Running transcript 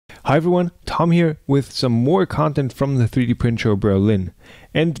Hi everyone, Tom here with some more content from the 3D Printshow Berlin.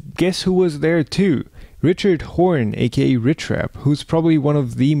 And guess who was there too? Richard Horne, aka RichRap, who's probably one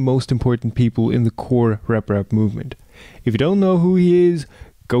of the most important people in the core rap movement. If you don't know who he is,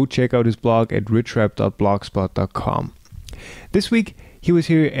 go check out his blog at richrap.blogspot.com. This week, he was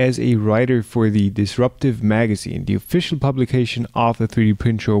here as a writer for the Disruptive magazine, the official publication of the 3D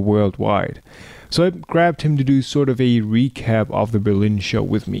Printshow worldwide. So I grabbed him to do sort of a recap of the Berlin show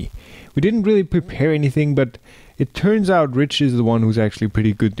with me. We didn't really prepare anything, but it turns out Rich is the one who's actually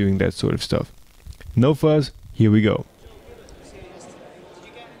pretty good doing that sort of stuff. No fuss, here we go.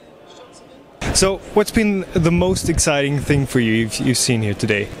 So, what's been the most exciting thing for you you've seen here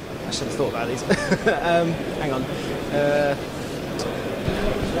today? I should have thought about these. Hang on.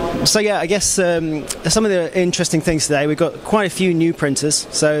 So yeah, I guess some of the interesting things today, we've got quite a few new printers.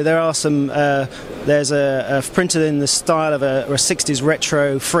 So there are some, there's a printer in the style of a 60s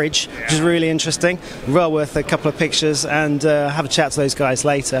retro fridge, which is really interesting. Well worth a couple of pictures and have a chat to those guys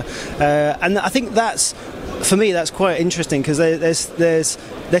later. And I think that's, for me, that's quite interesting because they're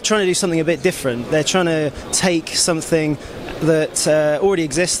trying to do something a bit different. They're trying to take something that already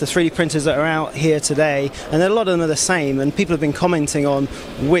exists, the 3D printers that are out here today, and a lot of them are the same, and people have been commenting on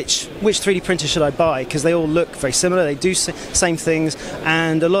which 3D printer should I buy, because they all look very similar, they do same things,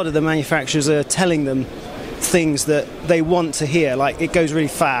 and a lot of the manufacturers are telling them things that they want to hear, like it goes really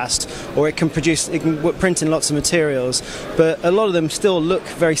fast, or it can print in lots of materials, but a lot of them still look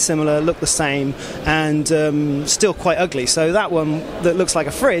very similar, look the same, and still quite ugly. So that one that looks like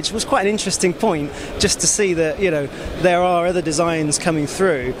a fridge was quite an interesting point, just to see that, you know, there are other designs coming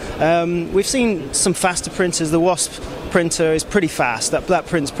through. We've seen some faster printers. The Wasp printer is pretty fast. That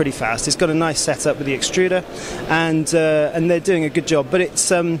print's pretty fast. It's got a nice setup with the extruder, and they're doing a good job. But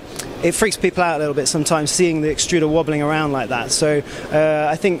it freaks people out a little bit sometimes seeing the extruder wobbling around like that. So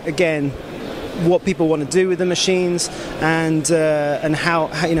I think, again, what people want to do with the machines and how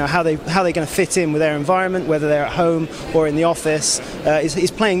they're going to fit in with their environment, whether they're at home or in the office,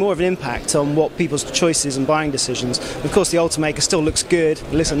 is playing more of an impact on what people's choices and buying decisions. Of course, the Ultimaker still looks good.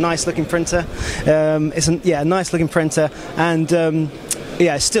 It looks a nice looking printer. It's a nice looking printer, and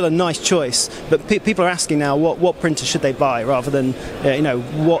yeah, it's still a nice choice. But people are asking now what printer should they buy, rather than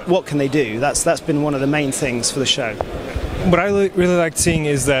what can they do. That's been one of the main things for the show. What I really liked seeing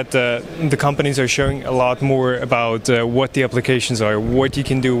is that the companies are showing a lot more about what the applications are, what you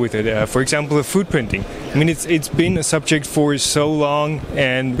can do with it. For example, the food printing. I mean, it's been a subject for so long,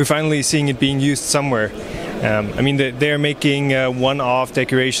 and we're finally seeing it being used somewhere. I mean, they're making one-off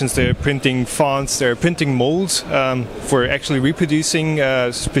decorations, they're printing fonts, they're printing molds for actually reproducing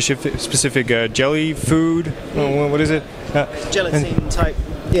specific jelly food. What is it? Gelatin type.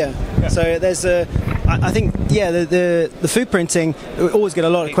 Yeah. So there's I think, yeah, the food printing, we always get a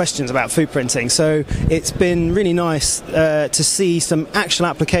lot of questions about food printing, so it's been really nice to see some actual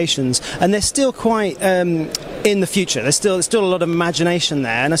applications, and they're still quite in the future. There's still a lot of imagination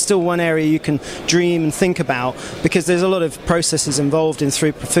there, and there's still one area you can dream and think about, because there's a lot of processes involved in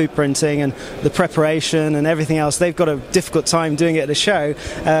food printing and the preparation and everything else. They've got a difficult time doing it at a show,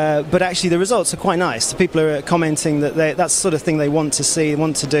 but actually the results are quite nice. The people are commenting that that's the sort of thing they want to see,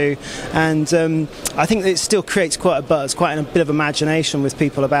 want to do, and I think it still creates quite a buzz, quite a bit of imagination with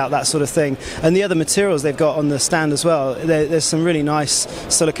people about that sort of thing. And the other materials they've got on the stand as well, there's some really nice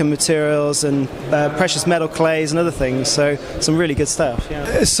silicon materials and precious metal clays and other things, so some really good stuff.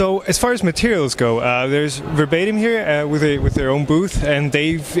 Yeah. So as far as materials go, there's Verbatim here with their own booth, and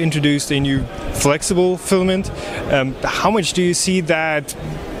they've introduced a new flexible filament. How much do you see that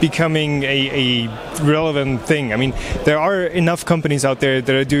becoming a relevant thing? I mean, there are enough companies out there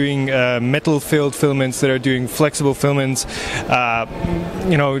that are doing metal-filled filaments, that are doing flexible filaments,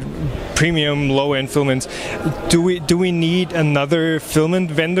 premium low-end filaments. Do we need another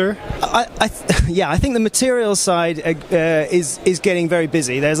filament vendor? Yeah, I think the materials side is getting very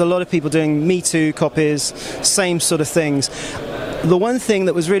busy. There's a lot of people doing Me Too copies, same sort of things. The one thing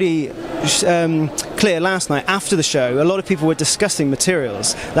that was really clear last night after the show, a lot of people were discussing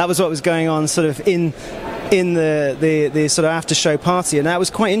materials. That was what was going on sort of in the sort of after show party, and that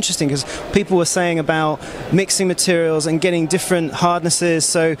was quite interesting because people were saying about mixing materials and getting different hardnesses.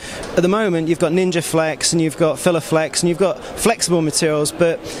 So at the moment you've got Ninja Flex and you've got Filler Flex and you've got flexible materials,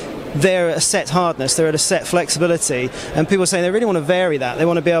 but they're at a set hardness, they're at a set flexibility, and people are saying they really want to vary that, they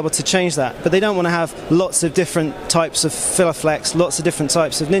want to be able to change that, but they don't want to have lots of different types of Filler Flex, lots of different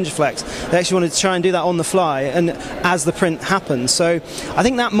types of Ninja Flex. They actually want to try and do that on the fly and as the print happens. So I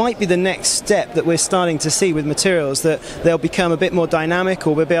think that might be the next step that we're starting to see with materials, that they'll become a bit more dynamic,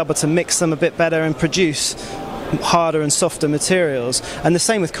 or we'll be able to mix them a bit better and produce harder and softer materials. And the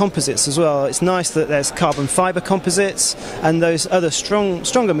same with composites as well. It's nice that there's carbon fiber composites and those other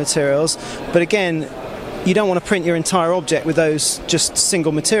stronger materials, but again, you don't want to print your entire object with those just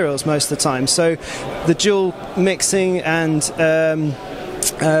single materials most of the time. So the dual mixing and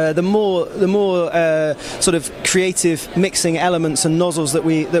the more sort of creative mixing elements and nozzles that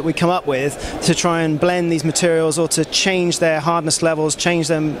we come up with to try and blend these materials or to change their hardness levels, change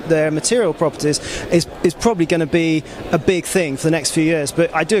their material properties is probably going to be a big thing for the next few years.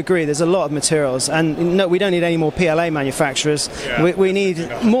 But I do agree, there's a lot of materials, and no, we don't need any more PLA manufacturers. Yeah. We need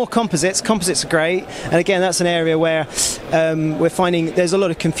more composites. Composites are great, and again, that's an area where we're finding there's a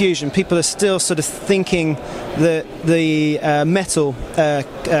lot of confusion. People are still sort of thinking that the metal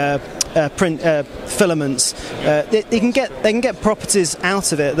print filaments, they can get properties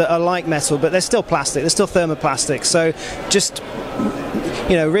out of it that are like metal, but they're still plastic. They're still thermoplastic. So just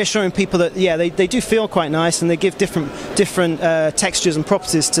reassuring people that they do feel quite nice and they give different textures and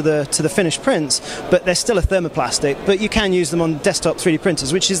properties to the finished prints, but they're still a thermoplastic. But you can use them on desktop 3D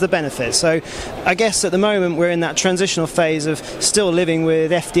printers, which is the benefit. So I guess at the moment we're in that transitional phase of still living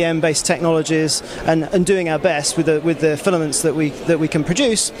with FDM-based technologies and doing our best with the filaments that we can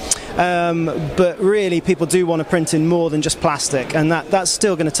produce. But really, people do want to print in more than just plastic, and that's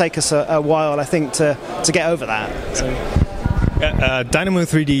still going to take us a while, I think, to get over that. So. Dynamo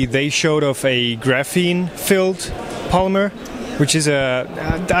 3D, they showed off a graphene-filled polymer, which is I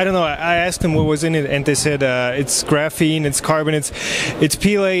don't know, I asked them what was in it, and they said it's graphene, it's carbon, it's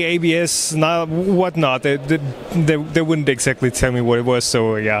PLA, ABS, whatnot. They wouldn't exactly tell me what it was,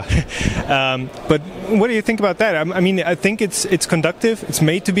 so yeah. But what do you think about that? I mean, I think it's conductive, it's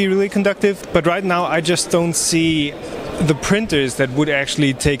made to be really conductive, but right now I just don't see the printers that would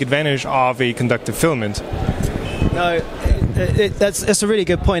actually take advantage of a conductive filament. No, that's a really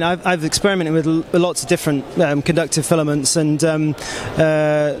good point. I've experimented with lots of different conductive filaments and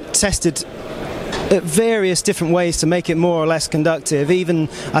tested various different ways to make it more or less conductive. Even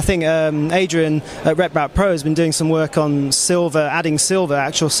I think Adrian at RichRap Pro has been doing some work on silver, adding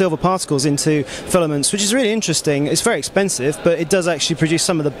actual silver particles into filaments, which is really interesting. It's very expensive, but it does actually produce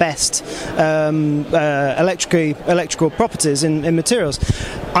some of the best electrical properties in materials.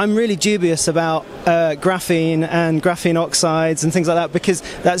 I'm really dubious about graphene and graphene oxides and things like that, because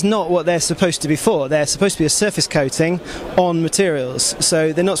that's not what they're supposed to be for. They're supposed to be a surface coating on materials,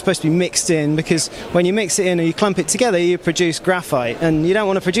 so they're not supposed to be mixed in, because when you mix it in or you clump it together, you produce graphite, and you don't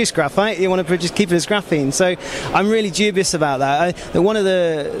want to produce graphite, you want to keep it as graphene. So I'm really dubious about that. One of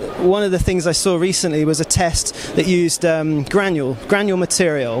the things I saw recently was a test that used granule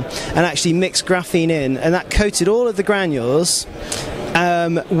material and actually mixed graphene in, and that coated all of the granules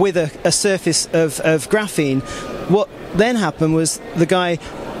with a surface of graphene. What then happened was the guy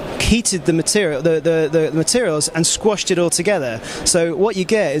heated the materials and squashed it all together. So what you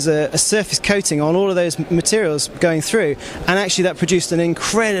get is a surface coating on all of those materials going through, and actually that produced an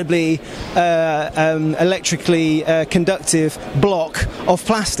incredibly electrically conductive block of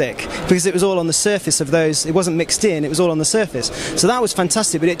plastic, because it was all on the surface of those. It wasn't mixed in, it was all on the surface. So that was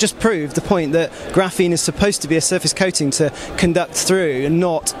fantastic, but it just proved the point that graphene is supposed to be a surface coating to conduct through and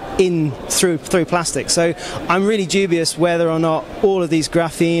not in through plastic. So I'm really dubious whether or not all of these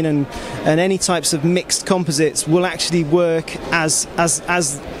graphene and any types of mixed composites will actually work as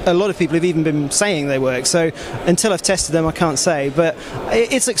a lot of people have even been saying they work. So until I've tested them, I can't say. But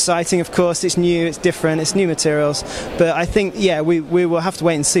it's exciting, of course. It's new, it's different, it's new materials. But I think, we will have to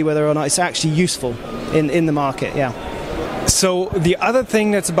wait and see whether or not it's actually useful in the market. Yeah. So the other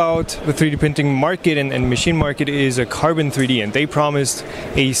thing that's about the 3D printing market and machine market is a Carbon 3D, and they promised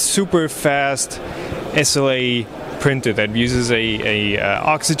a super fast SLA printer that uses a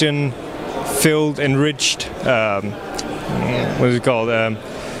oxygen filled enriched what is it called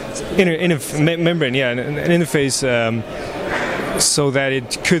membrane, an interface, so that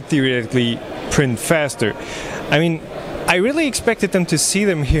it could theoretically print faster. I mean, I really expected them to see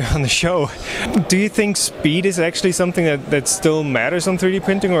them here on the show. Do you think speed is actually something that still matters on 3D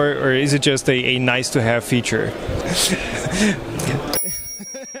printing, or is it just a nice to have feature?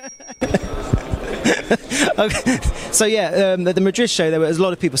 Okay. So at the Madrid show, there was a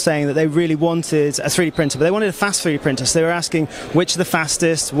lot of people saying that they really wanted a 3D printer, but they wanted a fast 3D printer. So they were asking which are the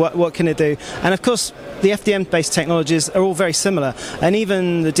fastest, what can it do? And of course, the FDM-based technologies are all very similar, and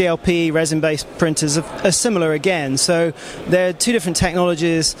even the DLP resin-based printers are similar again. So they're two different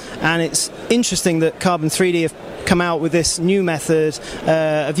technologies, and it's interesting that Carbon 3D have come out with this new method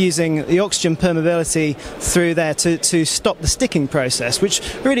of using the oxygen permeability through there to stop the sticking process, which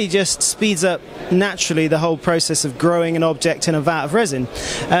really just speeds up natural naturally the whole process of growing an object in a vat of resin.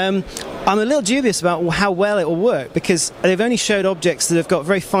 I'm a little dubious about how well it will work, because they've only showed objects that have got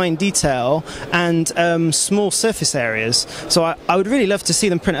very fine detail and small surface areas. So I would really love to see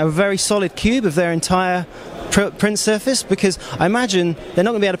them print a very solid cube of their entire print surface, because I imagine they're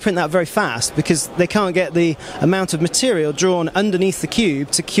not going to be able to print that very fast, because they can't get the amount of material drawn underneath the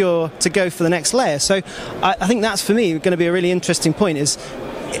cube to go for the next layer. So I think that's, for me, going to be a really interesting point.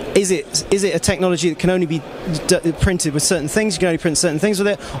 Is it a technology that can only be printed with certain things? You can only print certain things with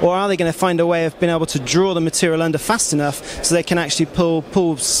it, or are they going to find a way of being able to draw the material under fast enough so they can actually pull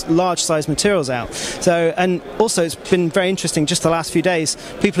large size materials out? So, and also it's been very interesting just the last few days.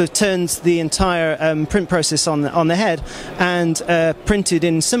 People have turned the entire print process on their head and printed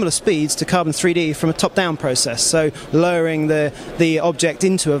in similar speeds to Carbon 3D from a top-down process. So lowering the object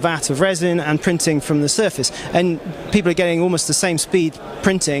into a vat of resin and printing from the surface, and people are getting almost the same speed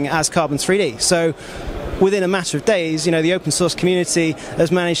printing as Carbon 3D. So within a matter of days, the open source community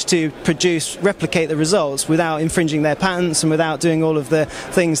has managed to replicate the results without infringing their patents and without doing all of the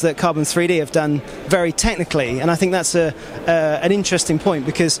things that Carbon 3D have done very technically. And I think that's an interesting point,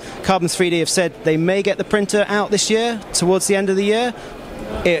 because Carbon 3D have said they may get the printer out this year, towards the end of the year.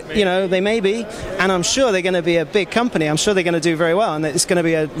 They may be, and I'm sure they're going to be a big company. I'm sure they're going to do very well, and it's going to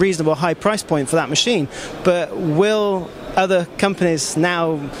be a reasonable high price point for that machine. But will other companies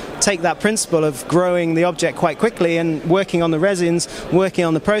now take that principle of growing the object quite quickly and working on the resins, working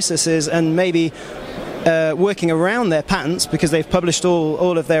on the processes, and maybe working around their patents, because they've published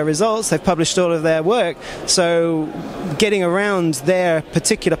all of their results, they've published all of their work, so getting around their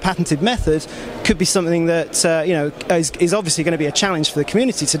particular patented method could be something that is obviously going to be a challenge for the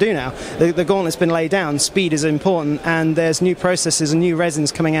community to do now. The gauntlet's been laid down, speed is important, and there's new processes and new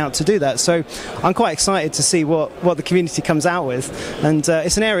resins coming out to do that. So I'm quite excited to see what the community comes out with, and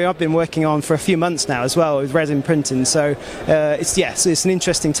it's an area I've been working on for a few months now as well, with resin printing. So it's an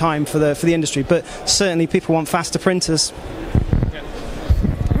interesting time for the industry, but certainly people want faster printers.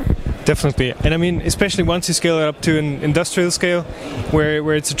 Definitely, and I mean, especially once you scale it up to an industrial scale,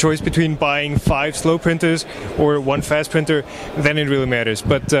 where it's a choice between buying 5 slow printers or 1 fast printer, then it really matters.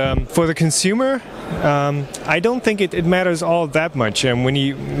 But for the consumer, I don't think it matters all that much. And when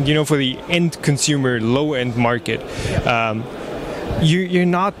for the end consumer, low-end market, you're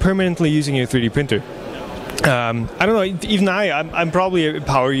not permanently using your 3D printer. I don't know, even I'm probably a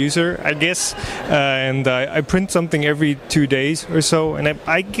power user, I guess, and I print something every 2 days or so, and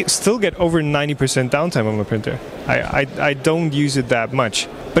I still get over 90% downtime on my printer. I don't use it that much.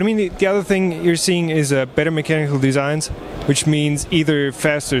 But I mean, the other thing you're seeing is better mechanical designs, which means either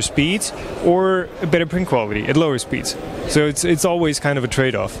faster speeds or a better print quality at lower speeds. So it's always kind of a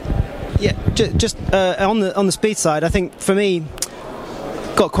trade-off. Yeah, just on the speed side, I think for me,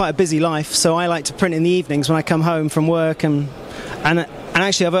 got quite a busy life, so I like to print in the evenings when I come home from work, and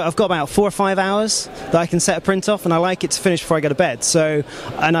actually I've got about 4 or 5 hours that I can set a print off, and I like it to finish before I go to bed. So,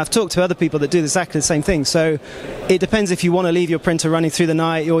 and I've talked to other people that do exactly the same thing. So it depends if you want to leave your printer running through the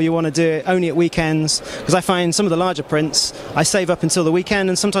night, or you want to do it only at weekends, because I find some of the larger prints I save up until the weekend,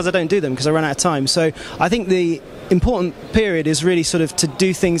 and sometimes I don't do them because I run out of time. So I think the important period is really sort of to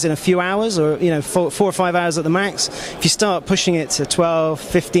do things in a few hours, or 4 or 5 hours at the max. If you start pushing it to 12,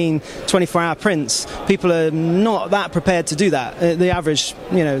 15, 24-hour prints, people are not that prepared to do that. The average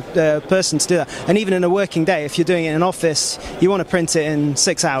person to do that. And even in a working day, if you're doing it in an office, you want to print it in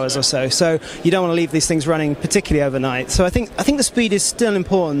 6 hours or so. So you don't want to leave these things running particularly overnight. So I think the speed is still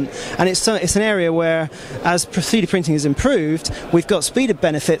important, and it's an area where, as 3D printing has improved, we've got speed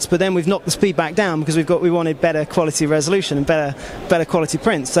benefits, but then we've knocked the speed back down because we wanted better quality resolution and better quality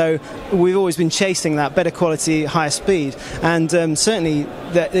print. So we've always been chasing that better quality, higher speed, and certainly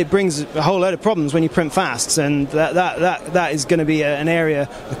it brings a whole load of problems when you print fast, and that is going to be an area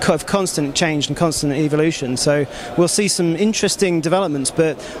of constant change and constant evolution. So we'll see some interesting developments,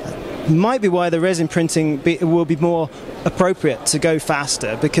 but might be why the resin printing will be more appropriate to go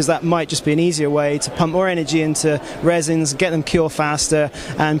faster, because that might just be an easier way to pump more energy into resins, get them cure faster,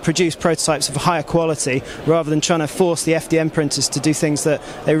 and produce prototypes of higher quality, rather than trying to force the FDM printers to do things that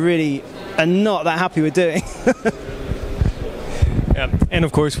they really are not that happy with doing. Yeah. And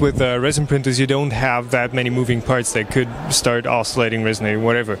of course, with resin printers, you don't have that many moving parts that could start oscillating, resonating,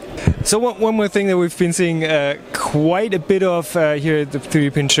 whatever. So one more thing that we've been seeing quite a bit of here at the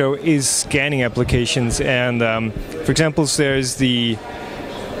 3D Print Show is scanning applications. And for example, there's the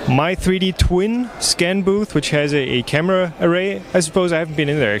My 3D Twin scan booth, which has a camera array. I suppose I haven't been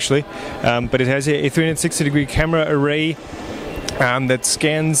in there actually, but it has a 360-degree camera array that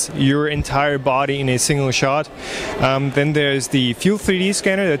scans your entire body in a single shot. Then there's the Fuel 3D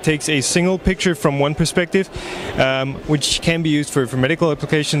scanner that takes a single picture from one perspective, which can be used for medical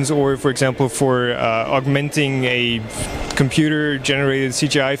applications, or for example for augmenting a computer-generated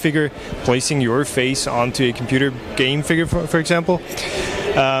CGI figure, placing your face onto a computer game figure, for example.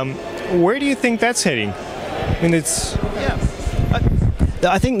 Where do you think that's heading? I mean, it's... Yeah.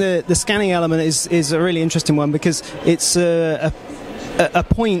 I think the scanning element is a really interesting one, because it's a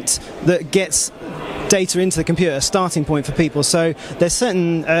point that gets data into the computer, a starting point for people. So there's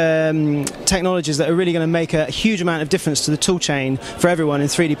certain technologies that are really going to make a huge amount of difference to the tool chain for everyone in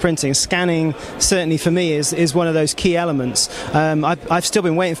 3D printing. Scanning, certainly for me, is one of those key elements. I've still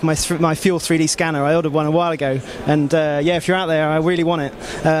been waiting for my Fuel 3D scanner. I ordered one a while ago, and yeah, if you're out there, I really want it.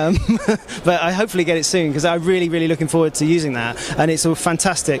 But I hopefully get it soon, because I'm really looking forward to using that, and it's a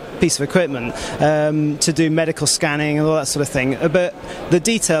fantastic piece of equipment to do medical scanning and all that sort of thing. But the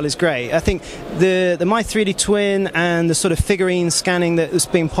detail is great. I think the My 3D Twin and the sort of figurine scanning that has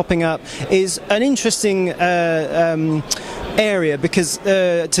been popping up is an interesting area, because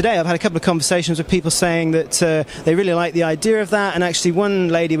today I've had a couple of conversations with people saying that they really like the idea of that, and actually one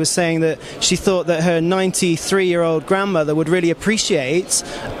lady was saying that she thought that her 93-year-old grandmother would really appreciate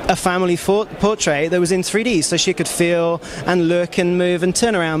a family portrait that was in 3D, so she could feel and look and move and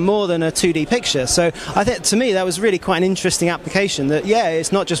turn around more than a 2D picture. So I think, to me, that was really quite an interesting application, that yeah,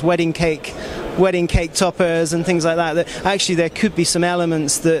 it's not just wedding cake toppers and things like that, that actually there could be some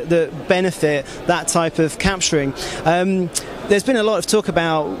elements that benefit that type of capturing. There's been a lot of talk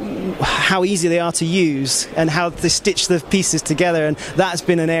about how easy they are to use and how they stitch the pieces together, and that's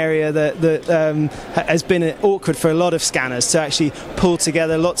been an area that has been awkward for a lot of scanners, to actually pull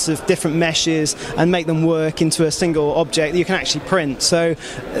together lots of different meshes and make them work into a single object that you can actually print. So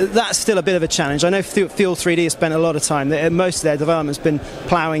that's still a bit of a challenge. I know Fuel 3D has spent a lot of time, most of their development's been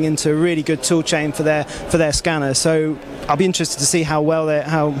ploughing into a really good tool chain for their scanner. So I'll be interested to see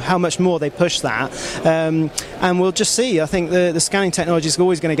how much more they push that, and we'll just see. I think the scanning technology is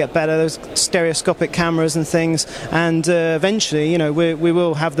always going to get better. There's stereoscopic cameras and things, and eventually, we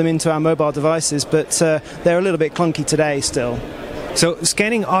will have them into our mobile devices, but they're a little bit clunky today still. So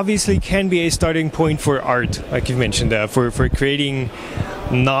scanning obviously can be a starting point for art, like you mentioned, for creating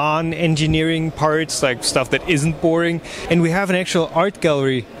non-engineering parts, like stuff that isn't boring. And we have an actual art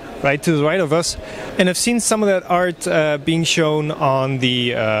gallery right to the right of us, and I've seen some of that art being shown on the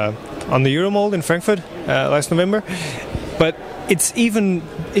Euromold in Frankfurt last November. But it's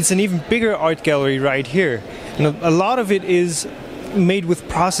an even bigger art gallery right here, and a lot of it is made with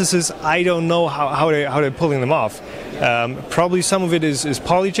processes I don't know how they're pulling them off. Probably some of it is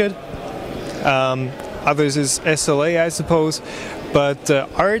polyjet, others is SLA, I suppose. But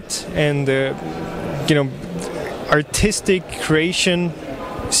art and artistic creation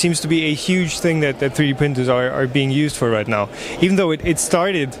seems to be a huge thing that 3D printers are being used for right now. Even though it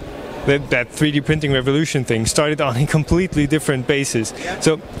started, that 3D printing revolution thing started on a completely different basis.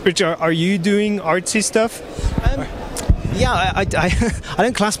 So, Richard, are you doing artsy stuff? Yeah, I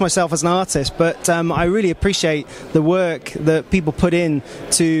don't class myself as an artist, but I really appreciate the work that people put in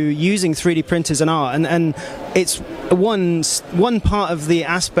to using 3D printers in art, and it's one part of the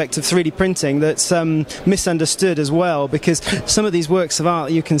aspect of 3D printing that's misunderstood as well, because some of these works of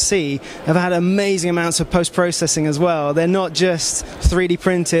art you can see have had amazing amounts of post-processing as well. They're not just 3D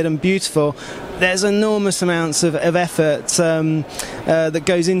printed and beautiful. There's enormous amounts of effort that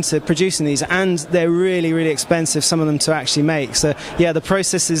goes into producing these, and they're really expensive, some of them, to actually make. So yeah, the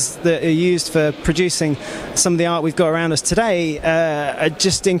processes that are used for producing some of the art we've got around us today are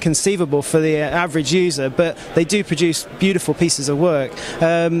just inconceivable for the average user, but they do produce beautiful pieces of work.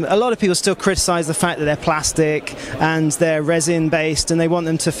 A lot of people still criticize the fact that they're plastic and they're resin based, and they want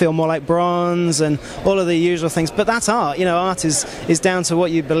them to feel more like bronze and all of the usual things, but that's art. Art is down to what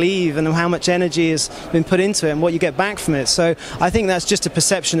you believe and how much energy has been put into it and what you get back from it. So I think that's just a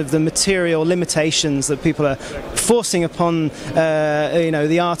perception of the material limitations that people are forcing upon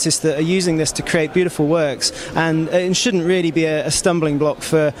the artists that are using this to create beautiful works, and it shouldn't really be a stumbling block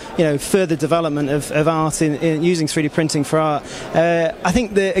for further development of art in using 3D printing for art. I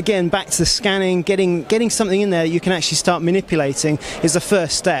think that, again, back to the scanning, getting something in there that you can actually start manipulating is the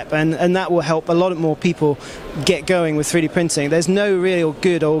first step, and that will help a lot more people get going with 3D printing. There's no real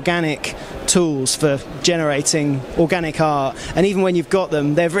good organic tools for generating organic art, and even when you've got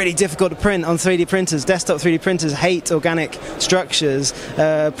them, they're really difficult to print on 3D printers. Desktop 3D printers hate organic structures,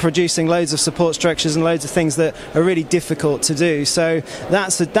 producing loads of support structures and loads of things that are really difficult to do. So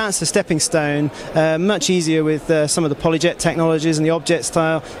that's a stepping stone. Much easier with some of the polyjet technologies and the object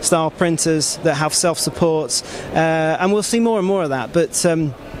style printers that have self-supports, and we'll see more and more of that. But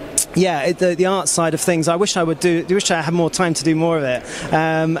yeah, the art side of things, I wish I had more time to do more of it.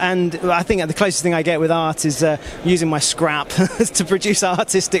 And I think the closest thing I get with art is using my scrap to produce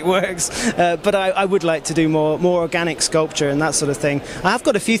artistic works. But I would like to do more organic sculpture and that sort of thing. I have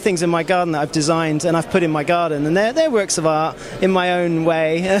got a few things in my garden that I've designed and I've put in my garden, and they're works of art in my own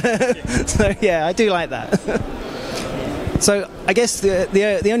way. So yeah, I do like that. So I guess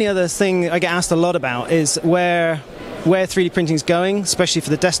the only other thing I get asked a lot about is where 3D printing is going, especially for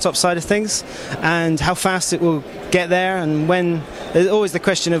the desktop side of things, and how fast it will get there, and when. There's always the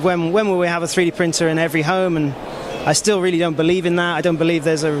question of when will we have a 3D printer in every home, and I still really don't believe in that. I don't believe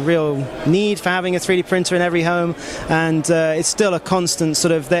there's a real need for having a 3D printer in every home, and it's still a constant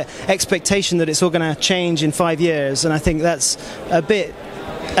sort of the expectation that it's all going to change in 5 years, and I think that's a bit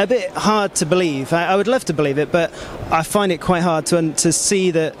hard to believe. I would love to believe it, but I find it quite hard to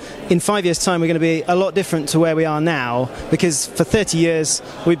see that in 5 years' time we're going to be a lot different to where we are now, because for 30 years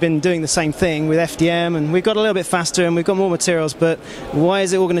we've been doing the same thing with FDM, and we've got a little bit faster and we've got more materials, but why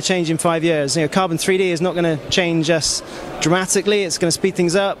is it all going to change in 5 years? You know, Carbon 3D is not going to change us dramatically. It's going to speed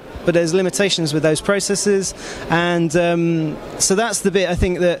things up, but there's limitations with those processes, and so that's the bit I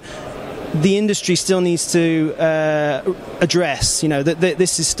think that the industry still needs to address. You know, that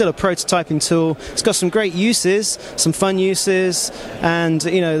this is still a prototyping tool. It's got some great uses, some fun uses, and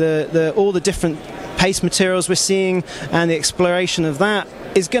you know, all the different paste materials we're seeing and the exploration of that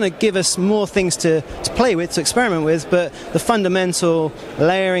is going to give us more things to play with, to experiment with, but the fundamental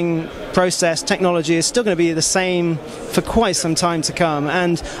layering process technology is still going to be the same for quite some time to come.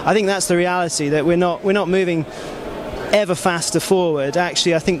 And I think that's the reality, that we're not moving ever faster forward.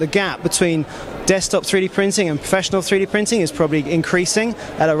 Actually, I think the gap between desktop 3D printing and professional 3D printing is probably increasing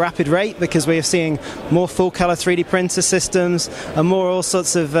at a rapid rate, because we are seeing more full color 3D printer systems and more all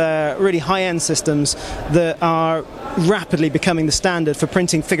sorts of really high-end systems that are rapidly becoming the standard for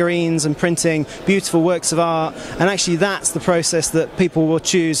printing figurines and printing beautiful works of art. And actually that's the process that people will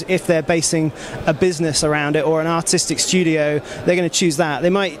choose if they're basing a business around it or an artistic studio. They're going to choose that. They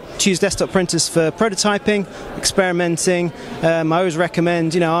might choose desktop printers for prototyping, experimenting. I always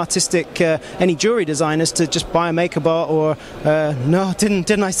recommend, you know, artistic any jewelry designers to just buy a MakerBot, or no,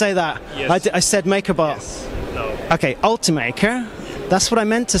 didn't I say that? Yes. I said MakerBot. Yes. No. Okay, Ultimaker. That's what I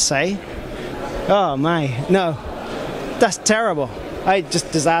meant to say. Oh my, no. That's terrible.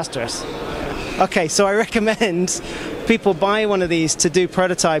 Just disastrous. Okay, so I recommend people buy one of these to do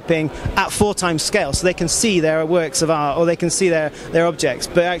prototyping at 4 times scale, so they can see their works of art, or they can see their objects,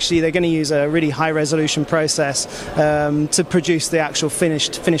 but actually they're going to use a really high resolution process to produce the actual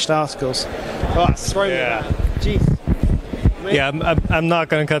finished articles. Oh, that's thrown me back. Jeez. Yeah, I'm not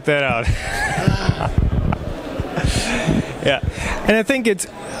going to cut that out. Yeah, and I think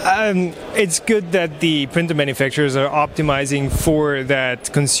it's good that the printer manufacturers are optimizing for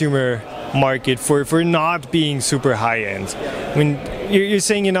that consumer market, for not being super high-end. I mean, you're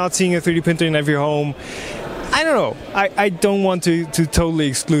saying you're not seeing a 3D printer in every home. I don't know. I don't want to totally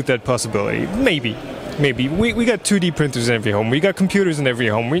exclude that possibility. Maybe. We got 2D printers in every home. We got computers in every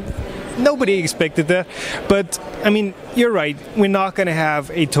home. Nobody expected that. But, I mean, you're right. We're not going to have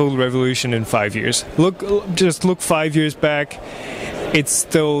a total revolution in 5 years. Just look 5 years back. It's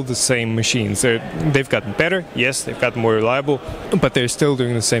still the same machines. They've gotten better, yes, they've gotten more reliable, but they're still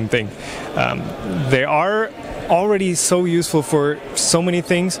doing the same thing. They are already so useful for so many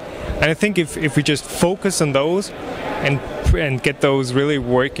things, and I think if we just focus on those and get those really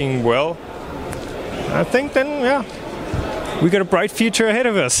working well, I think then, yeah, we got a bright future ahead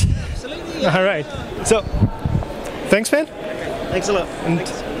of us. Absolutely. All right. So, thanks, man. Thanks a lot.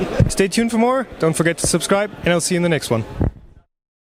 And stay tuned for more. Don't forget to subscribe, and I'll see you in the next one.